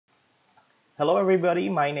Hello everybody,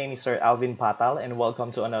 my name is Sir Alvin Patal and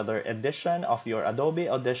welcome to another edition of your Adobe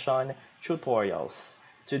Audition tutorials.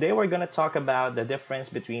 Today we're going to talk about the difference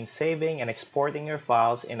between saving and exporting your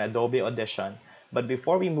files in Adobe Audition. But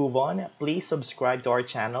before we move on, please subscribe to our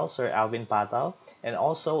channel, Sir Alvin Patal, and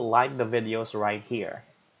also like the videos right here.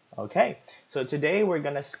 Okay, so today we're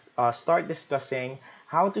going to start discussing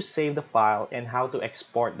how to save the file and how to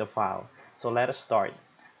export the file. So let us start.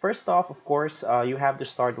 First off, of course, you have to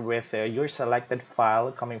start with your selected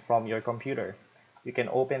file coming from your computer. You can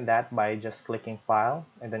open that by just clicking File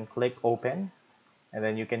and then click Open. And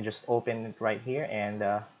then you can just open it right here.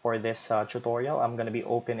 And for this tutorial, I'm going to be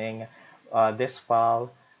opening this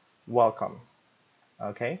file, Welcome.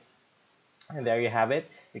 Okay, and there you have it.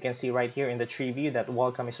 You can see right here in the tree view that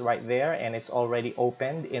Welcome is right there and it's already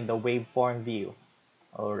opened in the waveform view.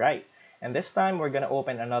 All right, and this time we're going to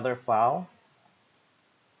open another file.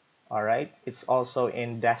 All right, it's also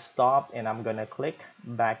in desktop and I'm gonna click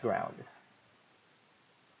background.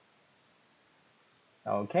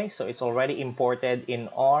 Okay, so it's already imported in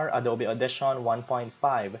our Adobe Audition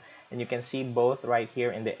 1.5 and you can see both right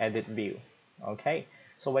here in the edit view. Okay,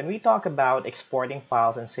 so when we talk about exporting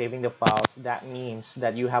files and saving the files, that means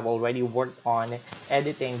that you have already worked on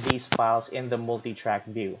editing these files in the multi-track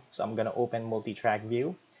view. So I'm gonna open multi-track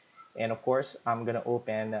view. And of course, I'm going to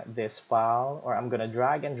open this file, or I'm going to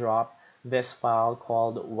drag and drop this file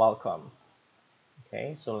called Welcome.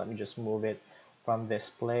 Okay, so let me just move it from this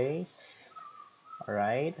place. All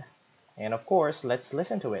right. And of course, let's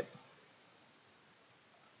listen to it.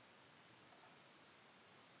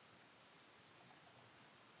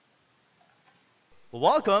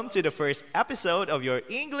 Welcome to the first episode of your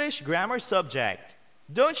English grammar subject.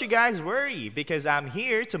 Don't you guys worry, because I'm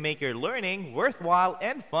here to make your learning worthwhile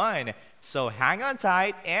and fun. So hang on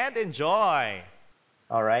tight and enjoy!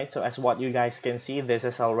 Alright, so as what you guys can see, this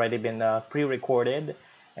has already been pre-recorded,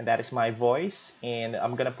 and that is my voice. And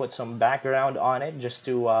I'm gonna put some background on it just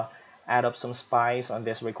to add up some spice on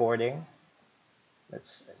this recording.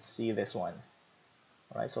 Let's see this one.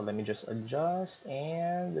 Alright, so let me just adjust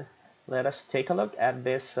and let us take a look at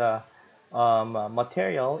this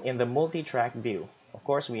material in the multi-track view. Of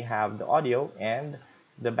course, we have the audio and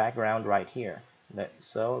the background right here.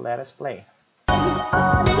 So let us play.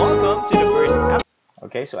 Welcome to the first episode.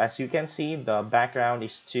 Okay, so as you can see, the background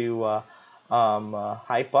is too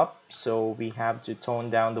hype up, so we have to tone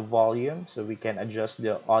down the volume so we can adjust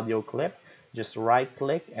the audio clip. Just right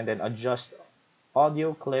click and then adjust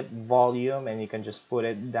audio clip volume, and you can just put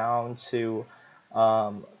it down to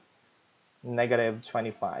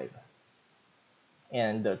 -25.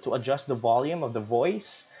 And to adjust the volume of the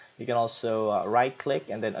voice, you can also right click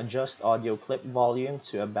and then adjust audio clip volume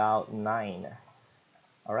to about 9.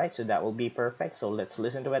 Alright, so that will be perfect. So let's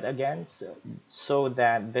listen to it again so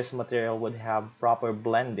that this material would have proper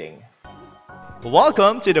blending.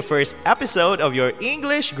 Welcome to the first episode of your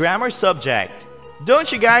English grammar subject. Don't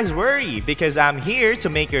you guys worry, because I'm here to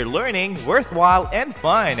make your learning worthwhile and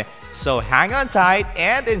fun. So hang on tight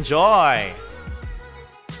and enjoy!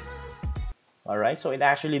 Alright, so it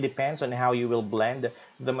actually depends on how you will blend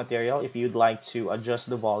the material. If you'd like to adjust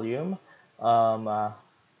the volume,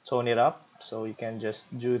 tone it up, so you can just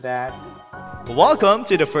do that. Welcome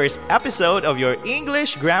to the first episode of your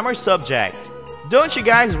English grammar subject. Don't you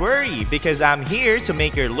guys worry, because I'm here to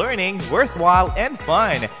make your learning worthwhile and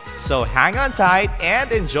fun. So hang on tight and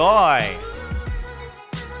enjoy!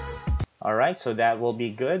 Alright, so that will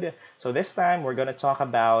be good. So this time we're going to talk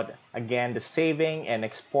about, again, the saving and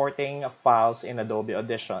exporting of files in Adobe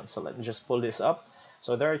Audition. So let me just pull this up.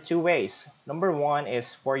 So there are two ways. Number one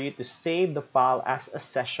is for you to save the file as a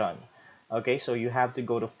session. Okay, so you have to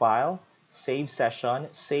go to File, Save Session,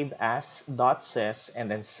 Save As, .sys, and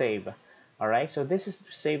then Save. Alright, so this is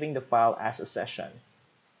saving the file as a session.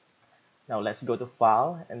 Now let's go to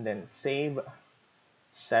File and then Save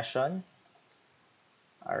Session.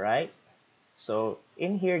 Alright. So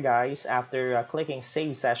in here, guys, after clicking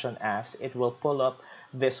Save Session As, it will pull up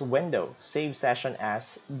this window, Save Session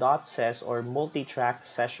As .sys or multi-track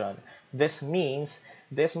session. This means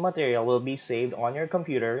this material will be saved on your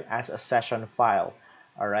computer as a session file.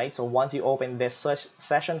 Alright, so once you open this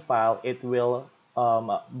session file, it will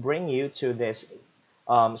bring you to this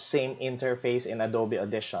same interface in Adobe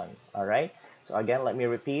Audition. Alright, so again, let me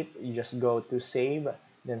repeat. You just go to Save,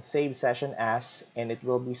 then Save Session As, and it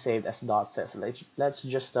will be saved as .sys. Let's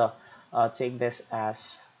just take this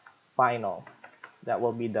as final. That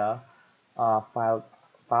will be the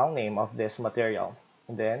file name of this material.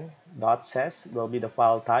 And then .sys will be the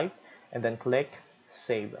file type, and then click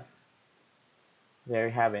Save. There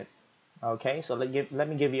you have it. Okay, so let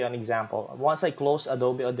me give you an example. Once I close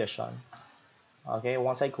Adobe Audition, Okay,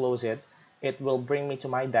 once I close it, it will bring me to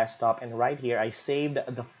my desktop, and right here I saved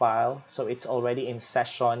the file, so it's already in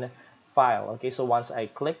session file. Okay, so once I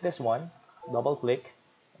click this one, double click,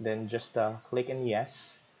 then just click in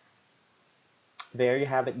yes. There you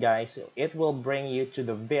have it, guys. It will bring you to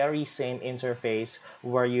the very same interface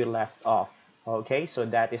where you left off. Okay, so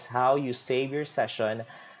that is how you save your session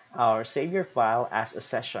or save your file as a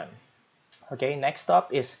session. Okay, next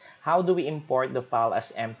up is how do we import the file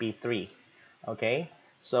as MP3? Okay,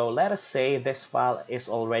 so let us say this file is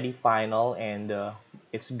already final and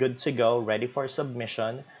it's good to go, ready for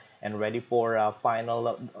submission and ready for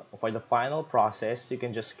for the final process. You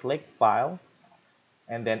can just click File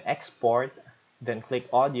and then Export, then click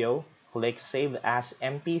Audio, click Save as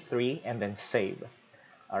MP3, and then Save.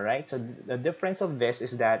 All right. So the difference of this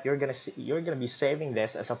is that you're gonna be saving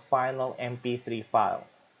this as a final MP3 file.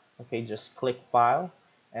 Okay, just click File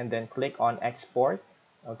and then click on Export.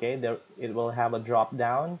 Okay, there it will have a drop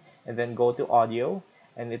down and then go to Audio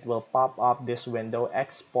and it will pop up this window,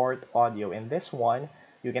 Export Audio. In this one,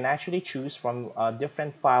 you can actually choose from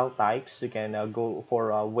different file types. You can go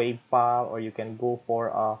for a WAV file or you can go for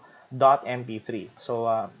a .mp3.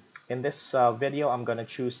 So in this video, I'm gonna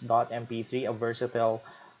choose .mp3, a versatile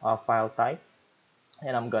file type,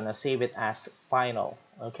 and I'm gonna save it as final.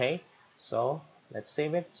 Okay, so let's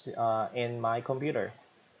save it in my computer.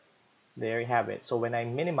 There you have it. So when I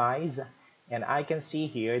minimize, and I can see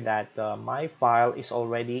here that my file is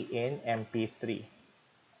already in MP3.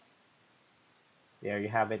 There you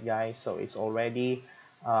have it, guys. So it's already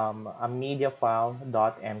a media file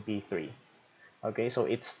 .mp3. Okay, so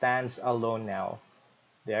it stands alone now.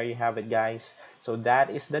 There you have it, guys. So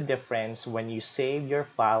that is the difference when you save your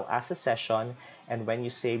file as a session and when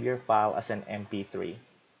you save your file as an MP3.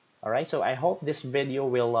 All right, so I hope this video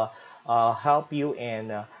will help you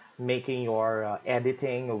in making your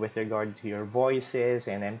editing with regard to your voices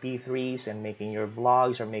and MP3s and making your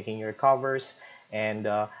vlogs or making your covers. And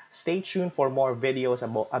stay tuned for more videos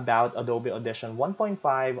about Adobe Audition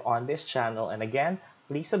 1.5 on this channel. And again,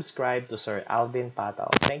 please subscribe to Sir Alvin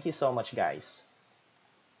Pataw. Thank you so much, guys.